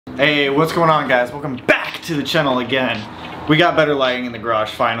Hey, what's going on, guys? Welcome back to the channel again. We got better lighting in the garage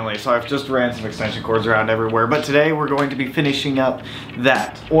finally, so I've just ran some extension cords around everywhere. But today we're going to be finishing up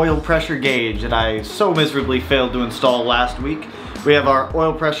that oil pressure gauge that I so miserably failed to install last week. We have our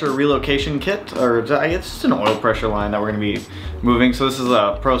oil pressure relocation kit, or it's just an oil pressure line that we're going to be moving. So this is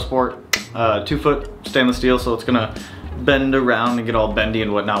a Prosport 2-foot stainless steel, so it's going to bend around and get all bendy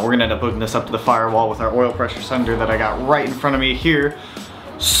and whatnot. We're going to end up hooking this up to the firewall with our oil pressure sender that I got right in front of me here.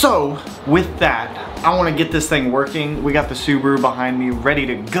 So, with that, I want to get this thing working. We got the Subaru behind me ready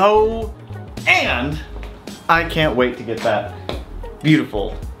to go, and I can't wait to get that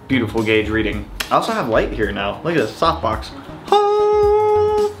beautiful, beautiful gauge reading. I also have light here now. Look at this softbox.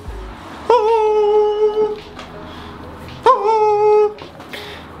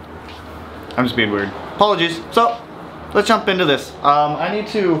 I'm just being weird. Apologies. So, let's jump into this. I need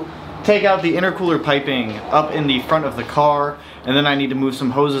to take out the intercooler piping up in the front of the car, and then I need to move some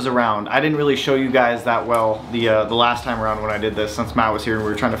hoses around. I didn't really show you guys that well the last time around when I did this, since Matt was here and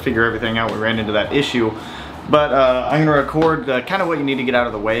we were trying to figure everything out. We ran into that issue. But I'm gonna record kind of what you need to get out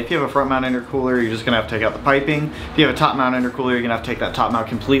of the way. If you have a front mount intercooler, you're just gonna have to take out the piping. If you have a top mount intercooler, you're gonna have to take that top mount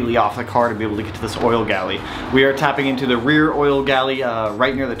completely off the car to be able to get to this oil galley. We are tapping into the rear oil galley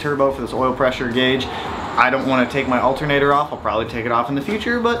right near the turbo for this oil pressure gauge. I don't want to take my alternator off. I'll probably take it off in the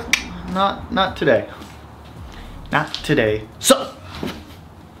future, but not today. Not today. So,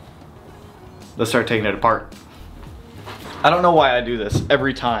 let's start taking it apart. I don't know why I do this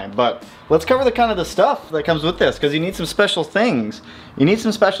every time, but let's cover the kind of the stuff that comes with this, because you need some special things. You need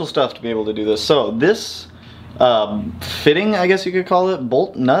some special stuff to be able to do this. So this fitting, I guess you could call it,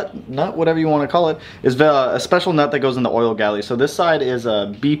 bolt, nut, whatever you want to call it, is a special nut that goes in the oil galley. So this side is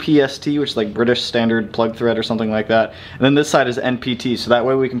a BPST, which is like British Standard Plug Thread or something like that. And then this side is NPT, so that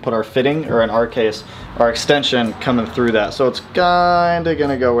way we can put our fitting, or in our case, our extension coming through that. So it's kinda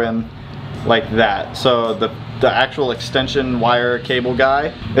gonna go in like that. So the actual extension wire cable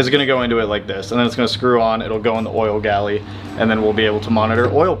guy is gonna go into it like this, and then it's gonna screw on, it'll go in the oil galley, and then we'll be able to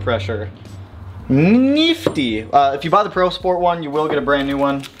monitor oil pressure. Nifty. If you buy the Prosport one, you will get a brand new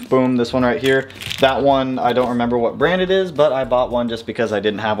one. Boom, this one right here. That one, I don't remember what brand it is, but I bought one just because I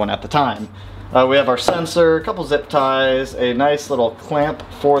didn't have one at the time. We have our sensor, a couple zip ties, a nice little clamp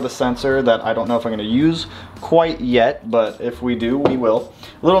for the sensor that I don't know if I'm going to use quite yet, but if we do, we will.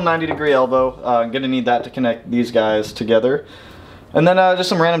 A little 90-degree elbow. I'm going to need that to connect these guys together. And then just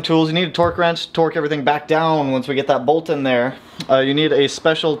some random tools. You need a torque wrench to torque everything back down once we get that bolt in there. You need a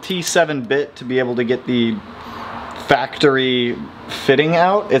special T7 bit to be able to get the factory fitting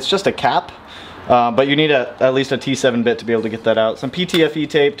out. It's just a cap, but you need at least a T7 bit to be able to get that out. Some PTFE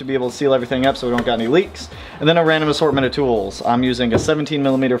tape to be able to seal everything up so we don't got any leaks. And then a random assortment of tools. I'm using a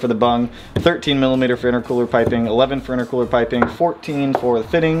 17mm for the bung, 13mm for intercooler piping, 11 for intercooler piping, 14 for the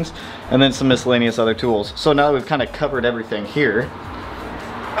fittings, and then some miscellaneous other tools. So now that we've kind of covered everything here,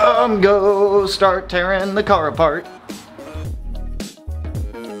 go start tearing the car apart.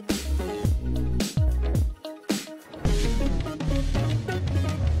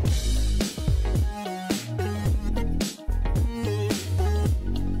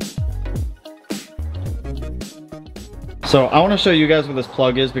 So I want to show you guys what this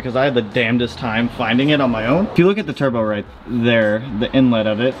plug is, because I had the damnedest time finding it on my own. If you look at the turbo right there, the inlet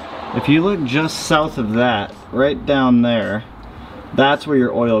of it, if you look just south of that, right down there, that's where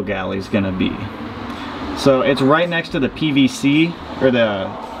your oil galley is going to be. So it's right next to the PVC, or the,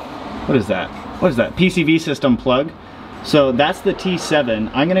 what is that? What is that? PCV system plug. So that's the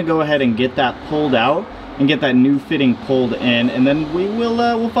T7. I'm going to go ahead and get that pulled out and get that new fitting pulled in, and then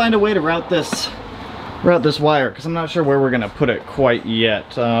we'll find a way to route this wire, because I'm not sure where we're gonna put it quite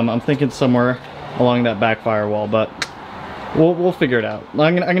yet. I'm thinking somewhere along that back firewall, but we'll figure it out.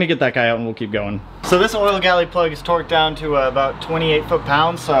 I'm gonna get that guy out and we'll keep going. So this oil galley plug is torqued down to about 28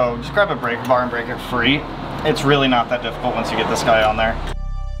 foot-pounds, so just grab a breaker bar and break it free. It's really not that difficult once you get this guy on there.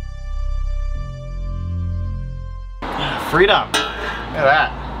 Freedom! Look at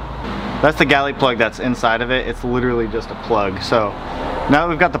that. That's the galley plug that's inside of it. It's literally just a plug. So now that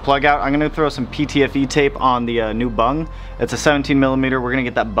we've got the plug out, I'm going to throw some PTFE tape on the new bung. It's a 17mm. We're going to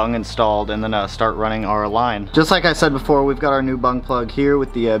get that bung installed and then start running our line. Just like I said before, we've got our new bung plug here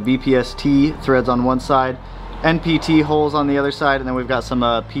with the BPST threads on one side, NPT holes on the other side, and then we've got some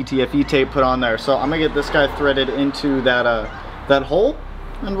PTFE tape put on there. So I'm going to get this guy threaded into that hole,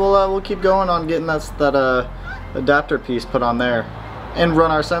 and we'll keep going on getting that adapter piece put on there and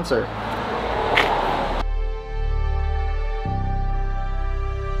run our sensor.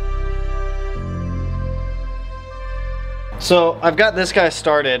 So I've got this guy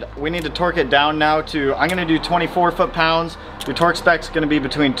started. We need to torque it down now to, I'm gonna do 24 foot-pounds. Your torque spec's gonna be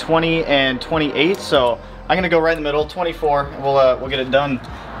between 20 and 28. So I'm gonna go right in the middle, 24, and we'll get it done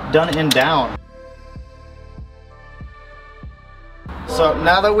and down. So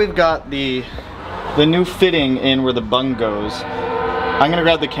now that we've got the new fitting in where the bung goes, I'm gonna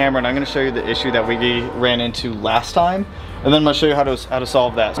grab the camera and I'm gonna show you the issue that we ran into last time, and then I'm gonna show you how to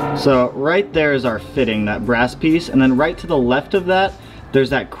solve that. So right there is our fitting, that brass piece, and then right to the left of that,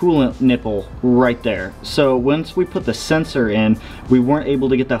 there's that coolant nipple right there. So once we put the sensor in, we weren't able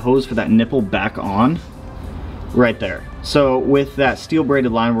to get the hose for that nipple back on right there. So with that steel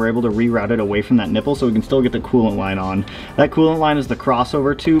braided line, we're able to reroute it away from that nipple so we can still get the coolant line on. That coolant line is the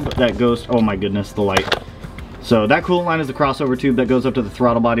crossover tube that goes, oh my goodness, the light. So that coolant line is the crossover tube that goes up to the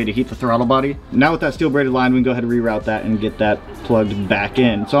throttle body to heat the throttle body. Now with that steel braided line, we can go ahead and reroute that and get that plugged back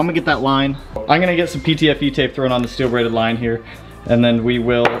in. So I'm gonna get that line. I'm gonna get some PTFE tape thrown on the steel braided line here, and then we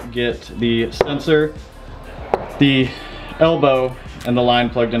will get the sensor, the elbow, and the line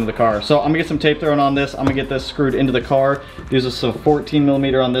plugged into the car. So I'm gonna get some tape thrown on this. I'm gonna get this screwed into the car. Use a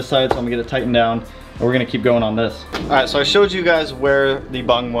 14mm on this side, so I'm gonna get it tightened down. And we're gonna keep going on this. All right, so I showed you guys where the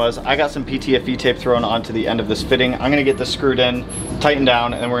bung was. I got some PTFE tape thrown onto the end of this fitting. I'm gonna get this screwed in, tightened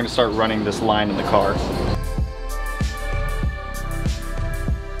down, and then we're gonna start running this line in the car.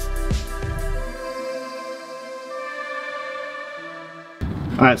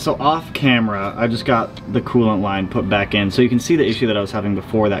 Alright, so off camera, I just got the coolant line put back in. So you can see the issue that I was having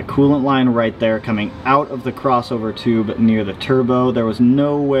before. That coolant line right there coming out of the crossover tube near the turbo. There was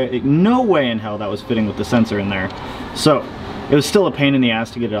no way in hell that was fitting with the sensor in there. So it was still a pain in the ass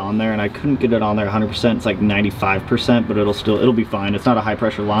to get it on there, and I couldn't get it on there 100%. It's like 95%, but it'll be fine. It's not a high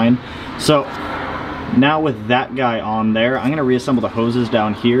pressure line. So now with that guy on there, I'm gonna reassemble the hoses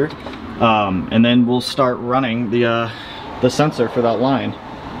down here, and then we'll start running the sensor for that line.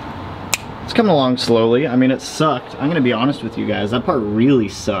 It's coming along slowly. I mean, it sucked. I'm gonna be honest with you guys, that part really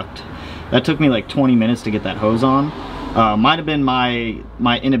sucked. That took me like 20 minutes to get that hose on. Might have been my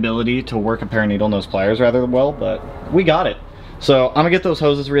inability to work a pair of needle nose pliers rather well, but we got it. So I'm gonna get those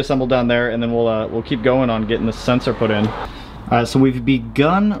hoses reassembled down there, and then we'll keep going on getting the sensor put in. So we've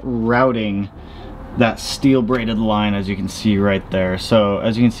begun routing that steel braided line, as you can see right there. So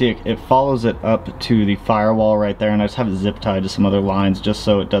as you can see, it follows it up to the firewall right there, and I just have it zip tied to some other lines just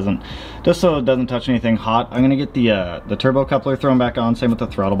so it doesn't touch anything hot. I'm gonna get the turbo coupler thrown back on, same with the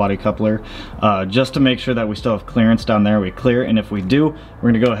throttle body coupler, just to make sure that we still have clearance down there. We clear, and if we do,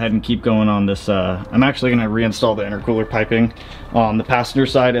 we're gonna go ahead and keep going on this. I'm actually gonna reinstall the intercooler piping on the passenger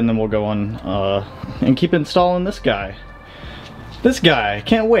side, and then we'll go on and keep installing this guy.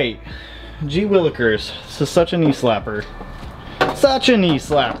 Can't wait. Gee Willikers, this is such a knee slapper. Such a knee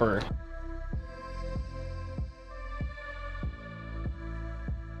slapper.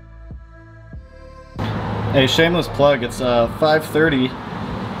 Hey, shameless plug, it's 5:30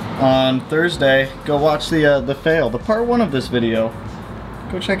 on Thursday. Go watch the fail, the part 1 of this video.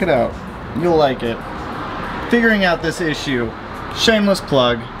 Go check it out. You'll like it. Figuring out this issue. Shameless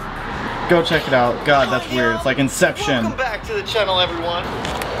plug. Go check it out. God, that's weird. It's like Inception. Welcome back to the channel, everyone.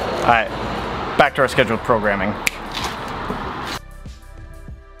 Alright, back to our scheduled programming.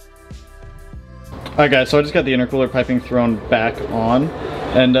 Alright guys, so I just got the intercooler piping thrown back on,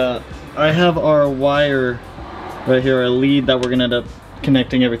 and I have our wire right here, a lead that we're gonna end up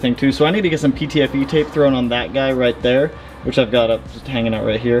connecting everything to. So I need to get some PTFE tape thrown on that guy right there, which I've got up just hanging out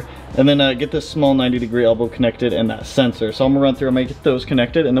right here, and then get this small 90-degree elbow connected and that sensor. So I'm gonna run through, I'm gonna get those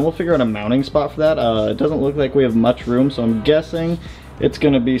connected, and then we'll figure out a mounting spot for that. It doesn't look like we have much room, so I'm guessing it's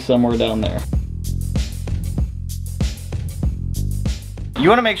gonna be somewhere down there. You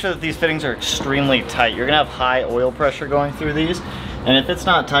wanna make sure that these fittings are extremely tight. You're gonna have high oil pressure going through these, and if it's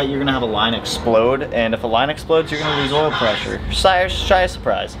not tight, you're gonna have a line explode, and if a line explodes, you're gonna lose oil pressure. Shy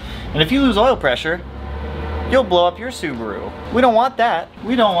surprise. And if you lose oil pressure, you'll blow up your Subaru. We don't want that.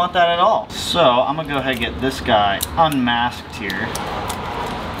 We don't want that at all. So I'm gonna go ahead and get this guy unmasked here.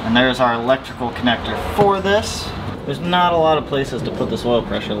 And there's our electrical connector for this. There's not a lot of places to put this oil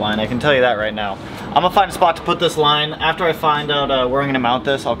pressure line, I can tell you that right now. I'm gonna find a spot to put this line. After I find out where I'm gonna mount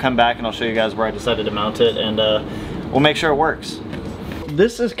this, I'll come back and I'll show you guys where I decided to mount it, and we'll make sure it works.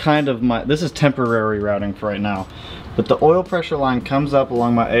 This is this is temporary routing for right now. But the oil pressure line comes up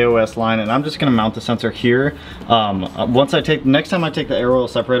along my AOS line, and I'm just gonna mount the sensor here. Next time I take the air oil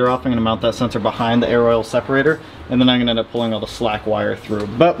separator off, I'm gonna mount that sensor behind the air oil separator, and then I'm gonna end up pulling all the slack wire through.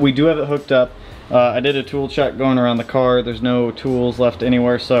 But we do have it hooked up. I did a tool check going around the car. There's no tools left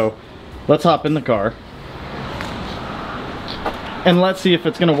anywhere, so let's hop in the car and let's see if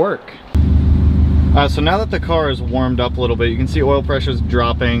it's gonna work. So now that the car is warmed up a little bit, you can see oil pressure is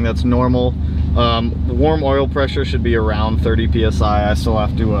dropping. That's normal. Warm oil pressure should be around 30 psi. I still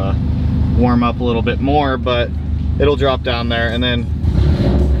have to warm up a little bit more, but it'll drop down there. And then,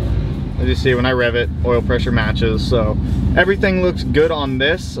 as you see, when I rev it, oil pressure matches. So everything looks good on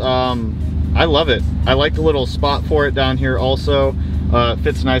this. I love it. I like the little spot for it down here also. It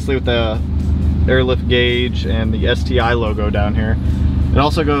fits nicely with the airlift gauge and the STI logo down here. It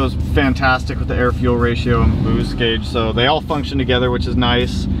also goes fantastic with the air-fuel ratio and boost gauge, so they all function together, which is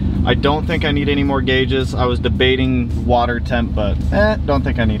nice. I don't think I need any more gauges. I was debating water temp, but don't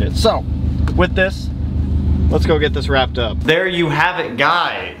think I need it. So, with this, let's go get this wrapped up. There you have it,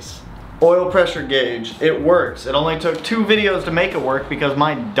 guys. Oil pressure gauge, it works. It only took 2 videos to make it work because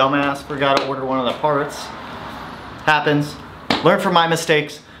my dumbass forgot to order one of the parts. Happens. Learn from my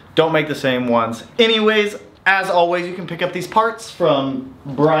mistakes. Don't make the same ones. Anyways, as always, you can pick up these parts from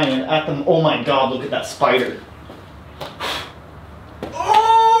Brian at the... Oh my god, look at that spider.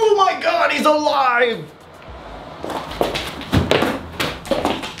 Oh my god, he's alive!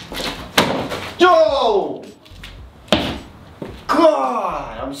 Yo!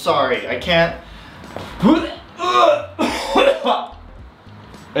 God, I'm sorry, I can't...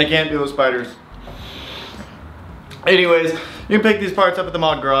 I can't deal with spiders. Anyways, you can pick these parts up at the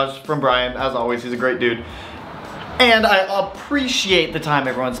Mod Garage from Brian. As always, he's a great dude. And I appreciate the time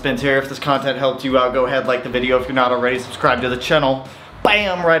everyone spends here. If this content helped you out, go ahead, like the video. If you're not already, subscribe to the channel.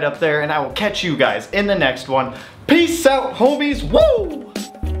 Bam, right up there. And I will catch you guys in the next one. Peace out, homies. Woo!